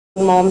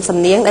มอมสำ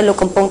เนียงได้ลูก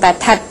กำปงแต่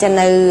ถัดจะใ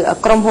น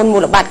กรมหุ่นมู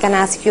ลบัตรการ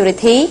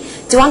security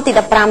จวนติด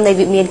ปรามใน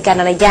วิเมียนกา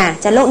รระยะ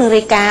จะโลกนึงเร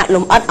กาหลุ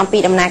มอัดอัมปี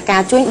ดำนากา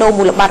รช่วยโด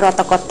มูลบัตรรอ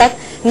ตกตัก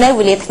ใน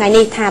วิเลศไง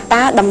นี่ทาต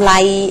าดำไล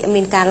มี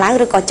การล้างห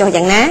รือก่อจออ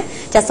ย่างนั้น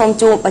จะส่ง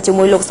จูบจุม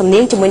วยลูกสำเนี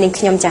ยงจุมวยหนึ่งข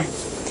ยมจ้ะ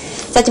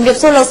จะจุดเรียบ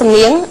สู้โลกสำเ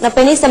นียงใน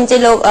ปีนี้สำเจ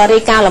โลกเร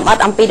กาหลุมอัด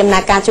อัมปีดำนา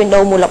การช่วยโด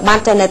มูลบัต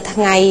รจะใน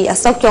ไง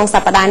ซอกจงสั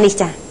ปดาห์นี้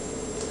จ้ะ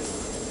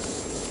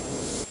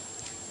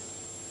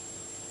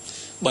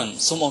บัง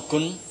สมอกุ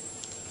ล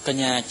กัญ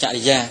ญาจ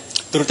ริยา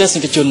ตุรเตสิ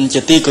งคจุนเจ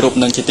ตีกรุบ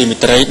นังเจตีมิ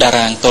ตรดาร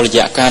างตลย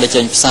าการได้เจ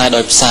นพิซาโด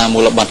ยพิซามู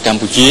ลบัตรกัม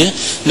พูชี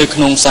ในข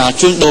นมสาว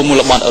จุนโดมู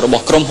ลบัตรระบ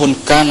บกรมหุ่น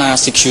กานา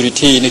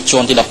security ในจว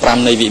นที่ดับปราม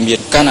ในวิเมียน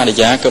กานาด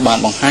ยากระบาล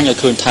บังห้างยา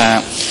คืนทา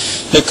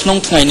ในขนม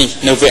ไงนี่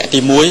ในแวะตี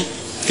มวย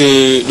คือ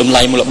ดำไล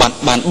มูลบัตร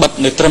บานบัด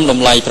ในตรมด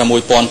ำไลประมว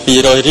ยปอนปี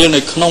โดยเรียกใน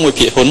ขนมมวย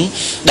ผีหุ่น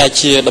ได้เ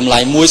ชียดำไล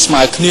มวยสม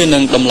าร์คเนียนึ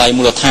งดำไล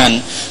มูลฐาน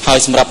หาย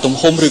สำหรับตุ่ม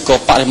โฮมหรือก่อ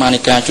ปริมาณใน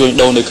การจุนโ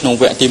ดในขนม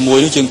แวะตีมวย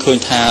จึงคืน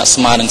ทาส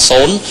มาร์ดังโซ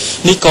น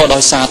นี่ก็โด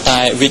ยซาตา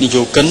ยวิญญ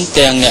าณแก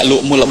งเนี่ยลุ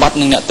มูลบัตร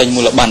นึงเนี่ยเต็ง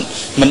มูลบัตร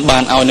มันบา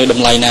นเอาในด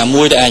ำไลนาม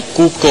วยได้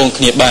กู้โกงเ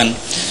ขียบาน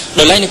โด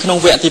ยไล่ในขนม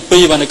แวะที่ปี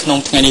วันในขนม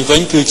ไงนี้เว้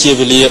นคือเชียร์เ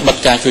วลีบัต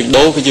รการจุนโด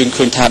ก็ยืน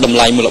คืนทาดำไ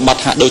ลมูลบัตร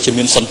หาโดยจะ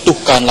มีสันตุ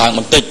การล้าง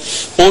มันติด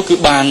โอ้คือ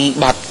บาน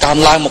บัตรการ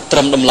ล้างหมกตร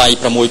มดำไล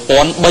ประมวยปอ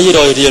นใบร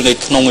อยเรียลใน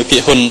ขนมวิพิ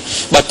หุน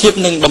บัตรเทียบ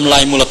หนึ่งดำไล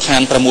มูลฐา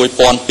นประมวย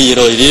ปอนปี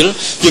รอยเรียล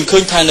ยืนคื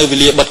นทาในเว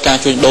ลีบัตรการ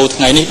จุนโด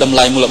ไงนี้ดำไ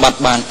ลมูลบัตร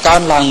บานกา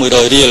รล้างมือร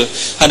อยเรียล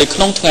หาในข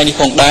นมไงนี้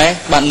ของได้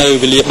บัตรใน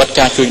เวลีบัตรก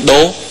ารจุนโด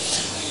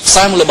ส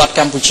ร้างมูลบัตร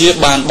กัมพูชี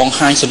บานบองไฮ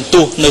สัน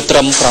ตุในตร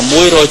มประม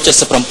วยรอย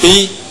70 ปี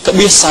กระเ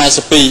บียสายส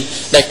ปี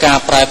ได้การ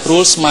ปลายพรู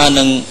สมาห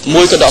นึ่งม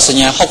วยกระดอกสัญ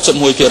ญา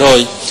60 มวยเพียรอย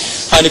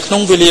ภายในขน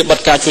มวิเลียบัต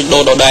รการจุนโด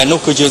ดอกแดงนุ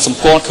คือยืนสม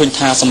ควรคืนท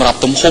าสำหรับ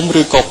ตุ่มโฮมห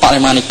รือก่อปริ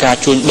มาณในการ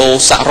จุนโด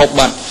สาร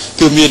บัตร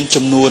คือมีจ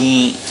ำนวน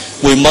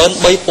วิเมิน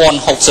ใบปอน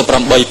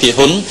60 ใบเพีย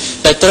หุน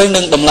แต่เตยห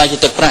นึ่งดำลายจิ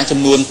ตประจ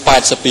ำนวน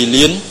80 ปีเ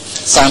ลี้ยน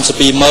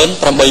30 ปีเมิน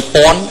ประใบป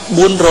อน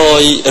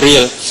400 เรีย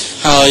ล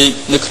หาย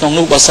ในขนม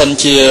นุบสัน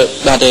เชีย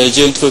ได้เดิน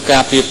ยืนถือกา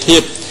รเปรียบเทีย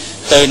บ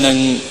เตยหนึ่ง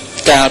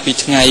การปี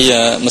ไง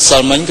มาซั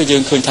ลมันก็ยั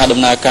งคืนทาด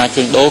ำนาการ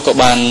จุนโดกับ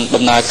บานด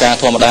ำนาการ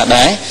ธรรมดาไ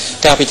ด้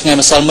การปีไง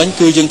มาซัลมัน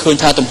คือยังคืน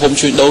ทาตุ่มโฮม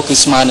จุนโดคือ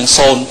สมาหนึ่งโซ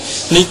น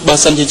นี่บา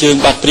สันที่ยัง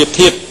บัดเปรียบเ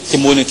ทียบที่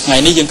มวยในไง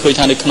นี้ยังเคยท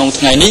าในขนม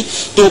ไงนี้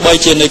ตัวใบ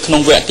เจนในขน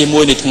มแวะที่ม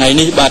วยในไง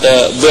นี้บัด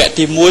แวะ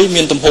ที่มวยมี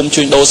ตุ่มโฮม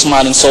จุนโดสมา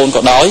หนึ่งโซน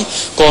ก็ได้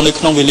ก็ในข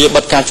นมวิเลีย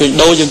บัดการจุนโ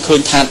ดยังเคย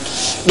ทา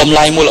ดำล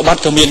ายมูลบัด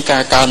ก็มี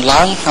การล้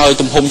างหาย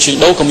ตุ่มโฮมจุน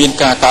โดก็มี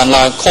การล้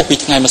างข้อปี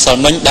ไงมาซัล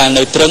มันได้ใน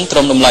ตรึงตร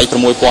มดำลายประ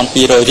มวยปอน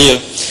ปีรอยเรียล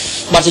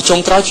บานที่จง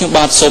กล้าวเชียงบ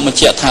านโซมันเ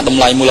จียถาดำ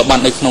ไลมูลบัน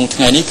ในขนม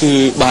ไงนี่คือ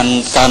บาน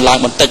การล้าง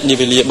บันเต็กนิเ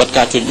วลีบัตรก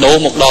ารจุดโด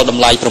มกดาวดำ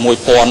ไลประมวย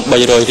ปอนใบ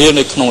รอยเรียวใ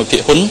นขนมเพี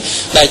ยหุน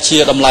ได้เชี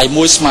ยดำไลม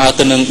วยสมา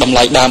ตัวหนึ่งดำไล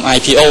ดาม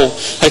IPO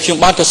ให้เชียง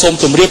บานกระสม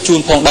จุ่มเรียบจูน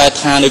พองได้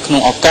ทาในขน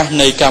มออกกา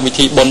ในการวิ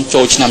ธีบนโจ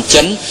ชนำเจ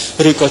น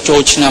หรือก็โจ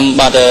ชนำ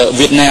บาดเ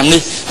วียดนามนี่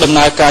ดำน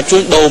าการจุ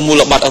ดโดมู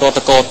ลบัตรอรต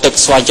กตึก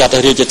สวายจัด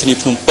เรียจทนิ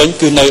พนุเป็น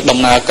คือในด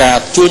ำนาการ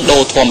จุดโด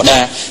ธรรมดา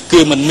คื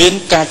อมันมี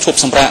การชบ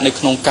สำราในข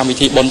นมการวิ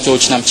ธีบนโจ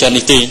ชนำเจน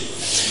นิตี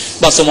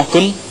บาสมกุ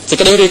ลจะ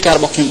ก็ได้เรียกการ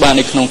บอกถึงบ้านใ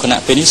นขนมขณะ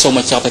เป็นนิสมม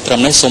าจากไปตร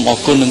ำในสมอ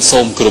กุลหนึ่งส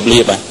มกรุบเรี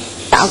ยบ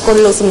แต่อกุล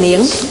ลูกสำเนีย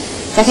ง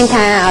จะขึ้นท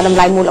าดำไ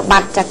ลมูลบั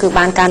ตรจะคือบ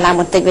านการลา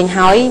มันติดเป็น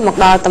ห้อยหมก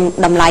ดอ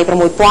ดำไลประ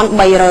มวยป้อนใ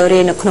บรอยเรี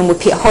ยนขนมมือ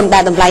เพียคนได้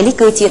ดำไลนี่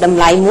คือเชียดำ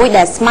ไลมวยไ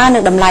ด้สมาร์น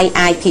ดำไล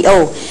IPO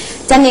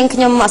จันยังข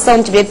ยมสม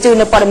จุดเรียบจูใ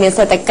นปรมีเศ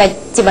รษฐกิจ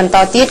จีบันต่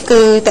อตีดคื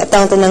อแต่ตอ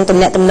งตัวหนึ่งตัว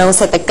เนี้ยตัวหนึ่งเ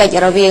ศรษฐกิจ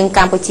ระเวียง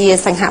กัมพูชี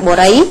สังหบุ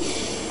รี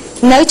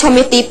ในช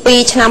มิตีปี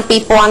ชนำปี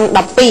ปอน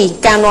ดับปี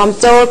การรวม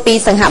โจปี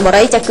สังหบุ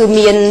รีจะคือ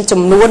มีจ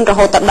ำนวนระห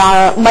ดดอล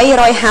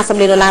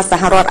$350 ส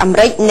หรัฐอเม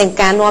ริกใน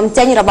การรวมเจ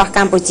นระบอบ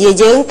กัมพูชี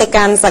เยื้องแต่ก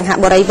ารสังห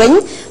บุรีวิ่ง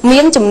มี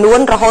จำนวน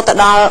ระหด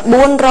ดอล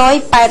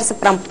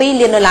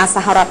$487 ส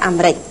หรัฐอเม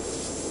ริก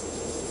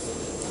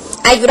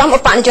ไอ้รำอุ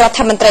ปนิจรั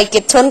ฐมนตรีกิ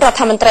จชนรั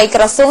ฐมนตรีก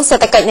ระทรวงเศรษ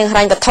ฐกิจยัง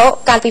รังกระทบ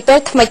การพิพาก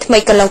ษาทำไม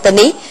กันลงตัว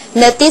นี้เ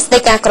นติสใน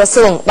การกระท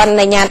รวงบรร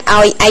ณาญาณเอา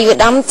ไอ้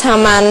รำทา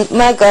มันเ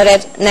มกเร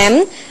ตเนม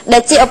ได้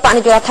จีอุป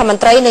นิจรัฐมน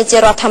ตรีในจี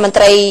รัฐมนต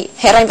รี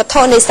เฮรันกระท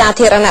บในสา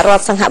ธารณรั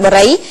ฐสังหบุ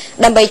รี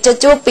ดำไป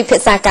จูบพิพา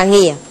กษาการเ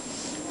งีย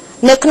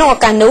ในขนม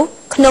การนุ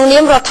ขนมเลี้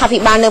ยงรัฐพิ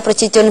บาลในประ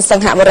ชาชนสัง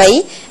หบุรี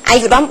ไอ้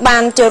รำบา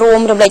นจะรว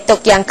มรำเลยตก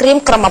อย่างเครียม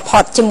กรมพอ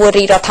ดจมู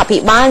รีรัฐพิ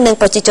บาลใน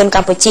ประชาชน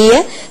กัมพูชี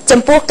จ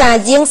ำพวกการ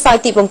ยิ่งซอย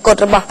ติบงกฎ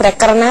ระบบประ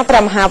กรณาปร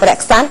ะมหาบริ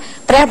ษัท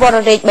พระบร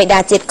มใบดา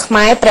จิตขม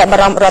ายพระบ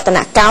รมรัตน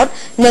เก้า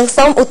เนื่อง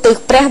ส้มอุตุ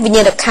พระวิญญ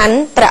าณขัน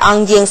พระอง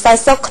ค์ยิงใส่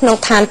ซอกขนม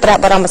ทานพระ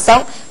บรมศ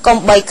กกอง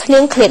ใบเคลื่อ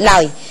นเคลียดล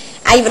อย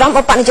ไอ้รำ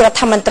อุปนิจรั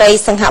ฐมนตรี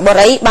สังหบุ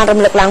รีบานร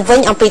ำลึกหลังวิ่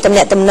งอัมพีตำแห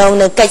น่งตำแหน่ง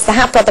ในกิจสห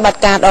ปฏิบัติ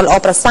การอ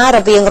ประสาร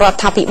ะเวียงรั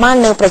ฐพิบาล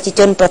ในประชาช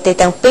นประเทศ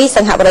ต่างปี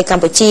สังหบุรีกัม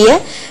พูชี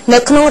ใน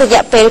ขนมระยะ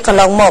เปลก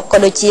ลองหมกก็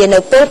โดยเชียใน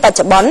เปลปัจ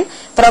จุบัน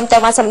พร้อมแต่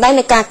ว่าสำได้ใ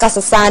นการการ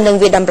ศึกษาหนึ่ง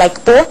วิดำไรก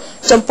ปุ๊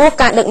จมพวก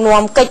การดึกนว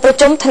มกิจประ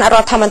ชุมธน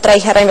รัฐมนตรี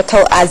เฮรันวัฒ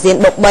น์อาเซียน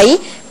บกใบ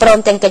พร้อม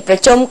แต่งกิจประ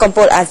ชุมกัม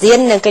พูชาอาเซียน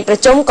หนึ่งกิจประ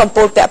ชุมกัม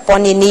พูชาแปะปอ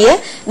นีเนีย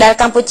ได้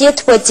กัมพูชี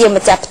ทั่วเจียม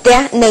าจากประเท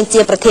ศหนึ่งเจี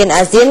ยประเทศอ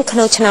าเซียนขน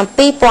มชนำ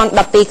ปีปอน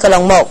ดับปีกล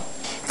องหมก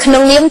ក្នុ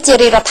ងនាមជារ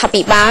ដ្ឋា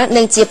ភិបាល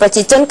និងជាប្រ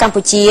ជាជនកម្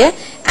ពុជា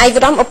ឯកឧ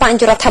ត្តមឧបនា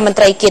យករដ្ឋមន្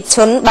ត្រីគៀត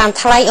ឈុនបាន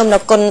ថ្លែងអំណ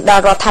រគុណដ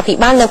ល់រដ្ឋាភិ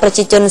បាលនិងប្រ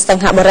ជាជនស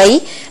ង្ហបុរី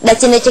ដែល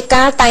ជានិច្ច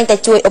កាលតែងតែ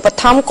ជួយឧបត្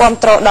ថម្ភគាំ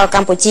ទ្រដល់ក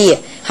ម្ពុជា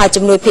ហើយ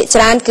ជំនួយភាគច្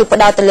រើនគឺផ្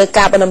ដោតទៅលើ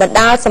ការបណ្ដុះបណ្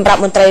ដាលសម្រាប់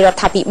មន្ត្រីរដ្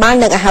ឋាភិបាល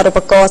និងអាហារូប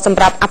ករណ៍សម្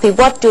រាប់អភិវ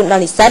ឌ្ឍជូនដ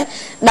ល់និស្សិត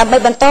ដើម្បី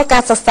បន្តកា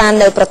រសិក្សា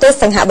នៅប្រទេស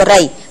សង្ហបុ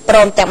រីព្រ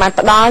មទាំងបាន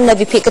ផ្ដល់នូវ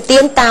វិភាគទា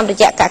នតាមរ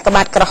យៈកាក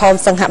បាទក្រហម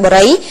សង្ហបុ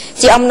រី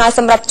ជាអំណោយស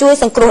ម្រាប់ជួយ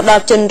សង្គ្រោះដ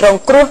ល់ជនរង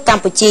គ្រោះក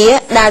ម្ពុជា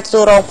ដែលទទួ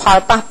លរងផល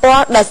ប៉ះពា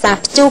ល់ដោយសារ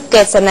ព្យុះ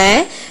កេសាណា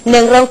និ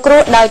ងរងគ្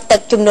រោះដោយទឹក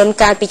ជំនន់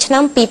កាលពីឆ្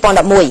នាំ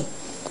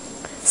 2011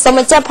 សូមប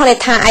ញ្ជាក់ផល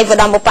ថាឯកឧត្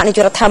តមឧបនាយក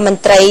រដ្ឋមន្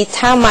ត្រី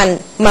ថាម៉ាន់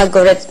ម៉ាហ្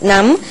គូរ៉េត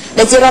ណាំ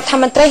ដែលជារដ្ឋ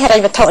មន្ត្រីហិរ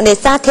ញ្ញវត្ថុនៃ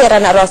សាធារ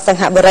ណរដ្ឋស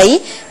ង្ហបុរី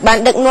បាន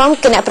ដឹកនាំ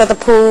គណៈប្រតិ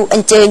ភូអ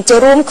ញ្ជើញចូល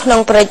រួមក្នុង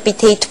ព្រឹត្តិពិ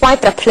ធីថ្វាយ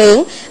ព្រះភ្លើង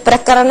ព្រះ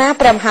ករុណា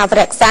ព្រះមហាវី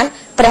រក្សត្រ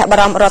ព្រះប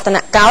រមរតន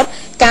កោដ្ឋ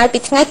កាលពី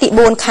ថ្ងៃទី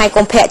 4 ខែ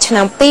កុម្ភៈឆ្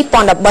នាំ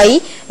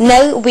 2013 នៅ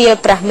វាល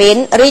ព្រះមេន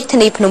រាជធា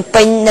នីភ្នំ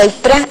ពេញនៅ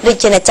ព្រះរា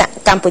ជាណាចក្រ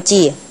កម្ពុ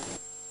ជា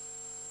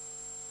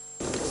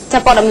ចា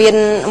ប់ព័ត៌មាន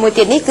មួយ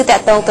ទៀតនេះគឺតក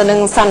តងទៅនឹង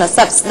សន្និ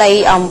សីទស្ដី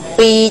អំ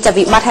ពី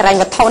វិបត្តិហិរញ្ញ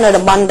វត្ថុនៅ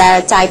តំបន់ដែល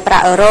ចាយប្រា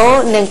ក់អឺរ៉ូ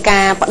និង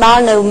ការផ្ដ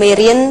ល់នៅមេ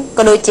រៀន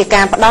ក៏ដូចជា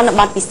ការផ្ដល់នៅ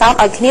ប័ណ្ណពិសោធន៍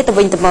ឲ្យគ្នាទៅ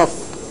វិញទៅមក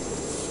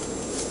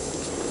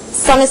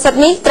សន្និសីទ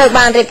នេះត្រូវ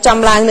បានរៀបចំ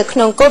ឡើងនៅក្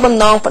នុងគោលបំ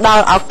ណងផ្ដ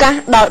ល់ឱកាស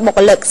ដល់បុគ្គ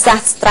លិកសា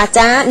ស្ត្រា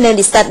ចារ្យនិង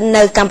និស្សិត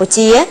នៅកម្ពុ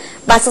ជា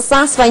បានសិក្សា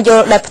ស្វែងយ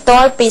ល់ដោយផ្ទា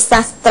ល់ពីសា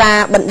ស្ត្រា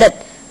បណ្ឌិត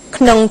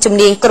ក្នុងជំ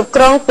នាញគ្រប់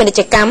គ្រងពាណិជ្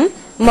ជកម្ម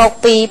មក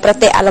ពីប្រ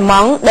ទេសអាល្លឺ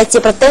ម៉ង់ដែលជា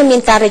ប្រទេសមា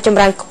នការរីកចម្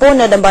រើនខ្ពស់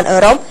នៅតំបន់អឺ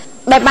រ៉ុប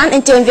ដែលបានអ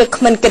ញ្ជើញវា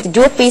គ្មិនកិត្តិយ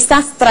សពីសា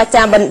ស្ត្រា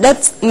ចារ្យបណ្ឌិត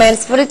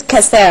Manfred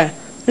Kessler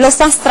លោក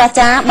សាស្ត្រា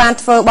ចារ្យបាន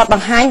ធ្វើបទប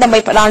ង្ហាញដើម្បី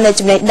ផ្ដល់នូវ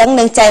ចំណេះដឹង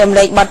និងចែករំ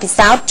លែកបទពិ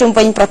សោធន៍ជុំ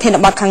វិញប្រធាន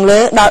បទខាងលើ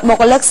ដល់បុ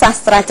គ្គលិកសា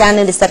ស្ត្រាចារ្យ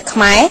និងនិស្សិតខ្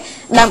មែរ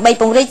ដើម្បី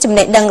ពង្រីកចំ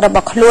ណេះដឹងរប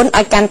ស់ខ្លួន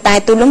ឲ្យកាន់តែ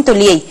ទូលំទូ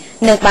លាយ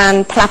និងបាន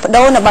ផ្លាស់ប្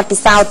ដូរនៅបទពិ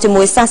សោធន៍ជា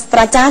មួយសាស្ត្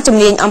រាចារ្យជំ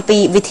នាញអំពី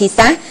វិធី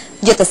សាស្ត្រ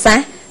យុទ្ធសាស្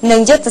ត្រនិង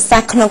យុទ្ធសា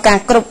ស្ត្រក្នុងការ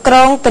គ្រប់គ្រ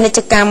ងពាណិជ្ជ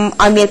កម្ម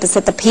ឲ្យមានប្រ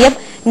សិទ្ធភាព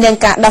និង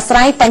ការដោះស្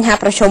រាយបញ្ហា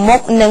ប្រឈមមុខ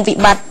និងវិ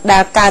បត្តិដែ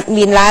លកើត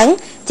មានឡើង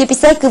ជាពិ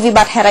សេសគឺវិប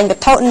ត្តិហិរញ្ញវ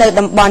ត្ថុនៅ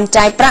តំបន់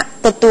ចាយប្រាក់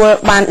ទទួល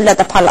បានលទ្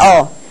ធផលល្អ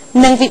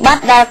និងវិបត្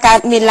តិដែលកើត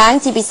មានឡើង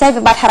ជាពិសេស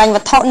វិបត្តិហិរញ្ញវ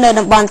ត្ថុនៅ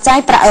តំបន់ចាយ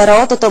ប្រាក់អឺរ៉ូ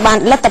ទទួលបាន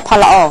លទ្ធផល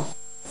ល្អ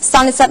ស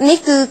ន្និសីទនេះ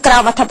គឺក្រោ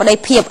មអធិបតី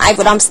ភាពឯក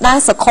ឧត្តមស្ដេច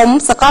សុខុម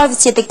សាកលវិ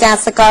ទ្យាធិការ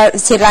សាកល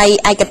វិទ្យាល័យ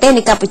ឯកទេស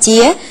នៃកម្ពុជា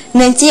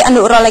និងជាអ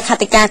នុរដ្ឋលេខា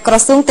ធិការក្រ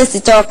សួងទេស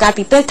ចរកាល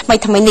ពីពេល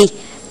ថ្មីនេះ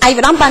ឯក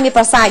ឧត្តមបានមាន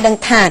ប្រសាសន៍ដឹង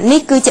ថានេះ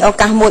គឺជាឱ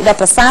កាសមួយដ៏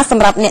ប្រសើរស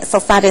ម្រាប់អ្នកសិ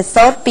ក្សារៀន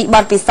សូត្រពីប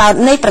ទពិសោធន៍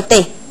នៃប្រទេ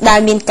សដែល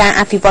មានការ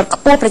អភិវឌ្ឍ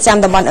ខ្ពស់ប្រចាំ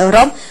តំបន់អឺ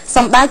រ៉ុបស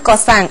ម្ដៅក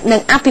សាងនិ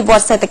ងអភិវឌ្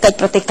ឍសេដ្ឋកិច្ច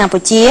ប្រទេសកម្ពុ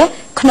ជា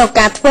ក្នុង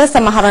ការធ្វើស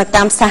មាហរណក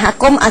ម្មសហ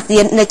គមន៍អា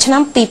ស៊ាននៅឆ្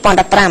នាំ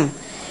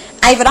 2015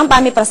 ឯកឧត្តមបា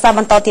នមានប្រសាសន៍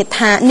បន្តទៀត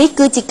ថានេះ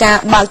គឺជាការ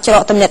បើកច្រ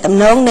កទំនាក់ទំ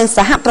នងនិងស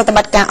ហប្រតិប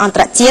ត្តិការអន្ត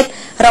រជាតិ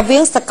រវា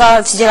ងសាកល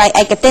វិទ្យាល័យ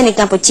ឯកទេសនៃ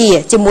កម្ពុជា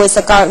ជាមួយ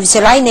សាកលវិទ្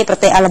យាល័យនៃប្រ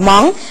ទេសអាល្លឺម៉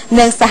ង់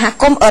និងសហ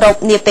គមន៍អឺរ៉ុប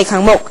នាពេលខា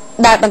ងមុខ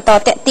ដែលបន្ត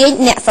ទាក់ទាញ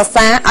អ្នកសិក្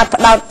សាឲ្យ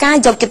ផ្ដោតការ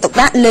យកចិត្តទុក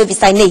ដាក់លើវិ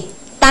ស័យនេះ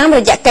តាមរ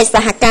យៈកិច្ចស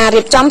ហការ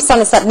រៀបចំស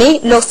ន្និសីទនេះ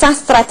លោកសា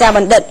ស្ត្រាចារ្យប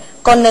ណ្ឌិត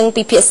ក៏នឹង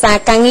ពិភាក្សា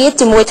ការងារ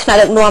ជាមួយថ្នាក់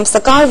ដឹកនាំ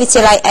សាកលវិទ្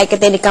យាល័យឯក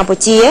ទេសនៃកម្ពុ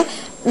ជា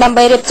ដើម្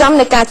បីរៀបចំ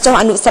នៃការចុះ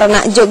អនុស្សរ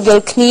ណៈយោគយ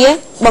ល់គ្នា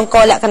បង្ក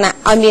លក្ខណៈ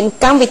ឲ្យមាន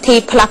កម្មវិធី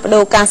ផ្លាស់ប្ដូ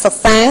រការសិ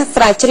ក្សា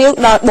ស្រាវជ្រាវ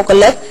ដល់បុគ្គ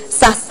លិក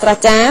សាស្ត្រា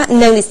ចារ្យ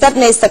និងនិស្សិត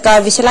នៃសាកល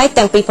វិទ្យាល័យ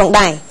ទាំងពីរផង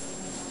ដែរ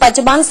បច្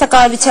ចុប្បន្នសាក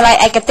លវិទ្យាល័យ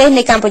ឯកទេស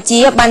នៃកម្ពុជា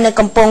បាននៅ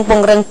កំពុងព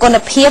ង្រឹងគុណ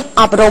ភាព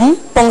អប់រំ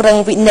ពង្រឹង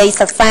វិន័យ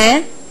សិក្សា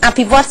អ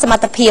ភិវឌ្ឍសម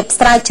ត្ថភាព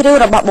ស្រាវជ្រាវ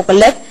របស់បុគ្គ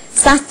លិក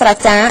សាស្ត្រា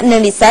ចារ្យនិ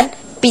ងនិស្សិត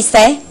ពិ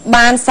សេស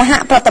បានសហ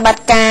ប្រតិបត្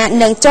តិការ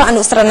និងចុះអ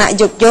នុស្សរណៈ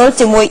យោគយល់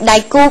ជាមួយដៃ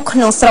គូក្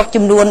នុងស្រុក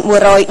ចំនួន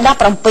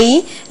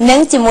117និង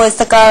ជាមួយ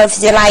សាកលវិ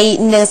ទ្យាល័យ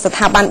និងស្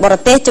ថាប័នបរ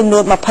ទេសចំនួ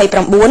ន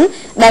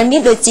29ដែលមា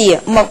នដូចជា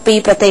មកពី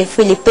ប្រទេសហ្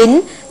វីលីពីន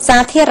សា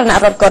ធារណ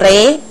រដ្ឋកូរ៉េ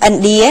ឥ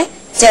ណ្ឌា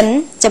ចិន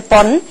ជ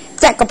ប៉ុន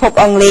ចក្រភព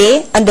អង់គ្លេ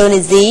សឥណ្ឌូនេ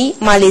ស៊ី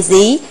ម៉ាឡេ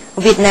ស៊ី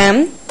វៀតណាម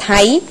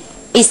ថៃ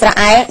អ៊ីស្រា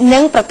អែលនិ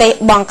ងប្រទេស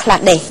បង់ក្លា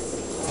ដេស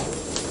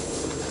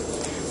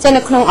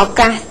នៅក្នុងឱ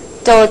កាស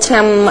ចូលឆ្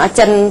នាំ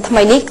ចិនថ្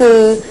មីនេះគឺ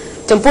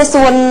ចំពោះ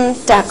សួន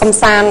ចាក់កំ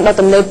សាន្តដ៏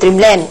ទំនើប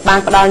Dreamland បាន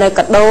ផ្ដល់នូវ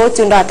កាដូ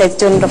ជូនដល់អតិថិ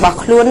ជនរបស់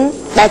ខ្លួន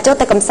ដែលចូល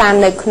ទៅកំសាន្ត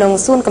នៅក្នុង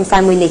សួនកំសា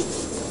ន្តមួយនេះ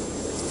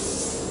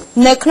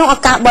នៅក្នុងឱ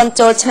កាសបុណ្យ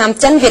ចូលឆ្នាំ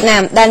ចិនវៀតណា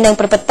មដែលនឹង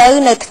ប្រព្រឹត្តទៅ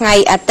នៅថ្ងៃ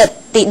អាទិត្យ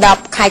ទី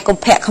 10 ខែកុ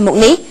ម្ភៈខាងមុខ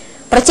នេះ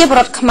ប្រជាពល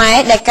រដ្ឋខ្មែរ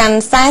ដែលកាន់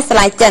ខ្សែស្រ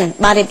ឡាយចិន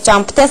បានរៀបចំ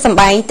ផ្ទះសម្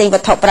បែងទិញវ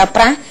ត្ថុប្រើ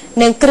ប្រាស់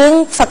និងគ្រឿង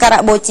សក្កា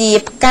រៈបូជា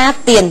ផ្កា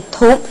ទៀន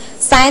ធូប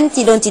សែន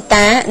ជីដូនជី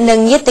តានិង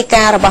ញាតិ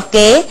ការបស់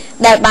គេ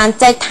ដែលបាន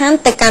ចែកឋាន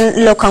ទៅកាន់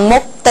លោកខាងមុ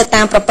ខទៅ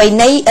តាមប្រពៃ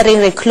ណីរៀង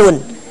ៗខ្លួន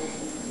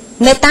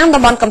នៅតាម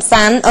តំបន់កំ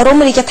សាន្តរួម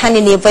រាជធា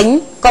នីនានាវិញ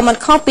ក៏មិន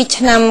ខុសពី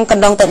ឆ្នាំក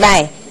ន្លងទៅដែ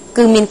រ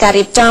គឺមានការ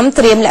រៀបចំ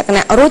ត្រៀមលក្ខ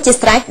ណៈរួចជា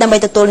ស្រេចដើម្បី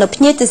ទទួលនៅ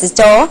ភ្ញៀវទេស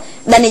ចរ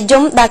ដែលនិយ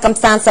មដើរកំ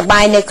សាន្តសប្បា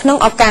យនៅក្នុង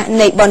ឱកាស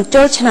នៃបុណ្យ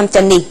ចូលឆ្នាំ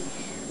ចិននេះ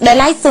ដែល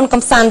ឡៃសួន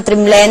កំសាន្ត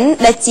Dreamland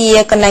ដែលជា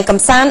កន្លែងកំ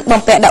សាន្ត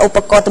បំពាក់ដោយឧប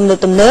ករណ៍ទំ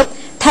នើប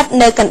ស្ថិត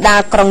នៅកណ្ដាល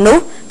ក្រុងនោះ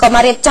ក៏បា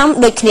នរៀបចំ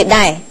ដូចគ្នា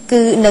ដែរ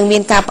គឺនឹងមា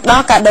នការផ្ដ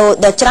ល់កាដូ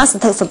ដ៏ច្រើនស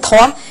ន្ធឹកសន្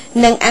ធាប់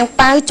និងអាំង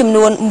ប៉ាវចំ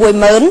នួន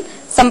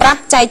 10000 សម្រាប់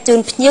ចែកជូន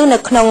ភ្ញៀវនៅ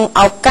ក្នុង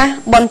ឱកាស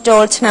បុណ្យចូ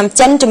លឆ្នាំ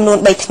ចិនចំនួន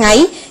 3 ថ្ងៃ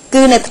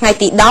គឺនៅថ្ងៃ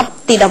ទី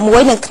10ទី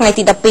11និងថ្ងៃ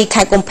ទី12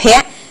ខែកុម្ភៈ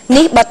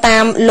នេះបើតា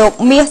មលោក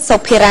មាសសុ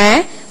ភារា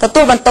ទ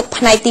ទួលបន្ទុក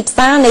ផ្នែកទីផ្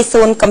សារនៃ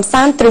សួនកំ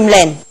សាន្ត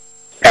Dreamland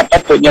ការប៉ັ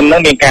ດពួកខ្ញុំនឹ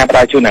ងមានការផ្ដ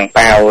ល់ជូនអាំង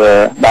ប៉ាវ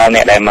ដល់អ្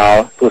នកដែលមក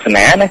ទស្ស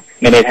នាណា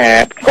មានន័យថា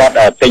គាត់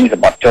ទិញស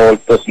ម្បត្តិចូល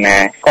ទស្សនា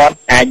គាត់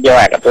អាចយក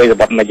អាកតុយស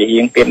ម្បត្តិមួយជា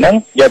រៀងទៀតហ្នឹង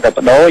យកទៅប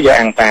ដូរយក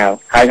អាំងប៉ាវ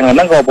ហើយក្នុងហ្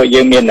នឹងក៏ពួក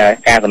យើងមាន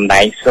ការសម្ដែ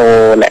ងសូ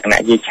លក្ខ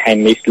ណៈជា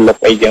Chinese look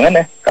អីចឹង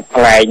ណាក៏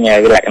ប្លែក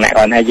លក្ខណៈ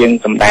គាត់ថាយើង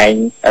សម្ដែង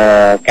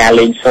ការ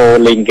លេងសូ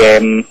លេងហ្គេ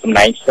មសម្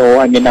ដែងសូ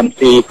ហើយមាន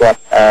MC គាត់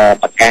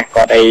ប្រកាស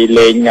គាត់អី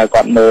លេងឲ្យ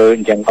គាត់មើលអ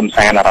ញ្ចឹងកំ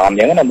សាន្តអារម្មណ៍អញ្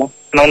ចឹងណាបង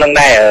ក្នុងនឹង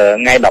ដែរ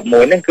ថ្ងៃ11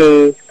ហ្នឹងគឺ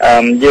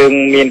យើង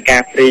មានកា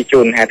រ free ជូ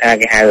នហៅថា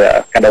គេហៅ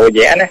កាដូ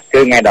យៈណាគឺ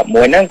ថ្ងៃ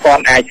11ហ្នឹងគា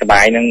ត់អាចសប្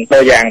បាយនឹងទៅ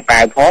យកអាំងប៉ា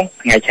វផង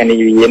ថ្ងៃ Chinese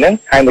New Year ហ្នឹង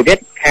ហើយមួយទៀត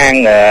ខាង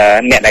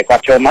អ្នកដែលគា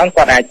ត់ចូលមក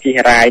គាត់អាចជិះ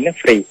រាយនឹង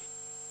free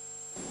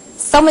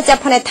សូមបញ្ជា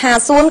ក់ផ្នែកថា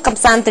សួនកំ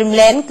សាន្ត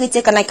Dreamland គឺជា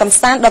កន្លែងកំ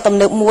សាន្តដ៏ទំ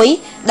នើបមួយ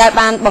ដែល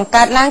បានបង្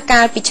កើតឡើង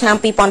កាលពីឆ្នាំ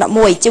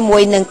2011ជាមួ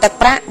យនឹងទឹក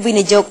ប្រាក់វិ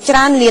និយោគច្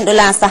រើនលានដុល្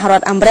លារសហរ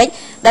ដ្ឋអាមេរិក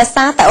ដែល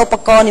សារតែឧប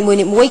ករណ៍នី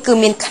មួយៗគឺ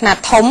មានខ្នាត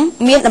ធំ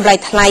មានតម្លៃ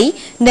ថ្លៃ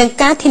និង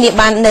ការធានា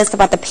បាននូវសុ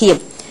វត្ថិភាព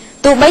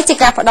ទោះបីជា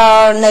ការផ្ដ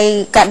ល់នៅ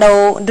កាដូ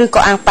ឬ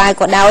ក៏អាំងប៉ាវ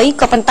ក៏ដោយ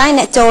ក៏ប៉ុន្តែ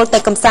អ្នកចូលទៅ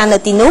កំសាន្តនៅ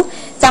ទីនោះ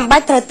ចាំបា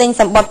ច់ត្រូវទិញ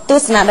សម្បត្តិទ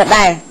ស្សនាដ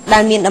ដែលដែ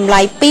លមានតម្លៃ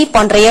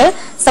 2,000 រៀល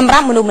សម្រា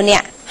ប់មនុស្សម្នា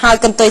ក់ហើយ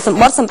កន្ទុយសម្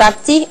បត្តិសម្រាប់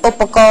ជិះឧ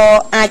បករណ៍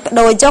អាចប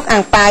ដូរយក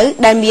អាំងប៉ាវ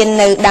ដែលមាន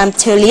នៅដើម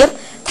ឈើលាបស្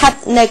ថិត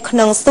នៅក្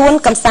នុងសួន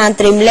កំសាន្ត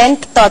Dreamland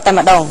ផ្ទាល់តែ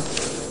ម្ដង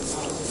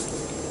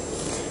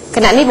គ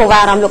ណៈនេះបង្វែ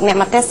រអារម្មណ៍លោកអ្នក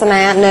មកទស្ស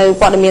នានៅ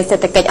ព័ត៌មានសេ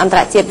ដ្ឋកិច្ចអន្តរ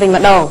ជាតិវិញ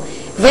ម្ដង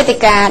វេទិ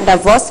កា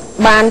Davos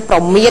បានប្រ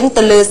មាន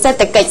ទៅលើសេ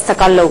ដ្ឋកិច្ចស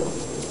កលលោក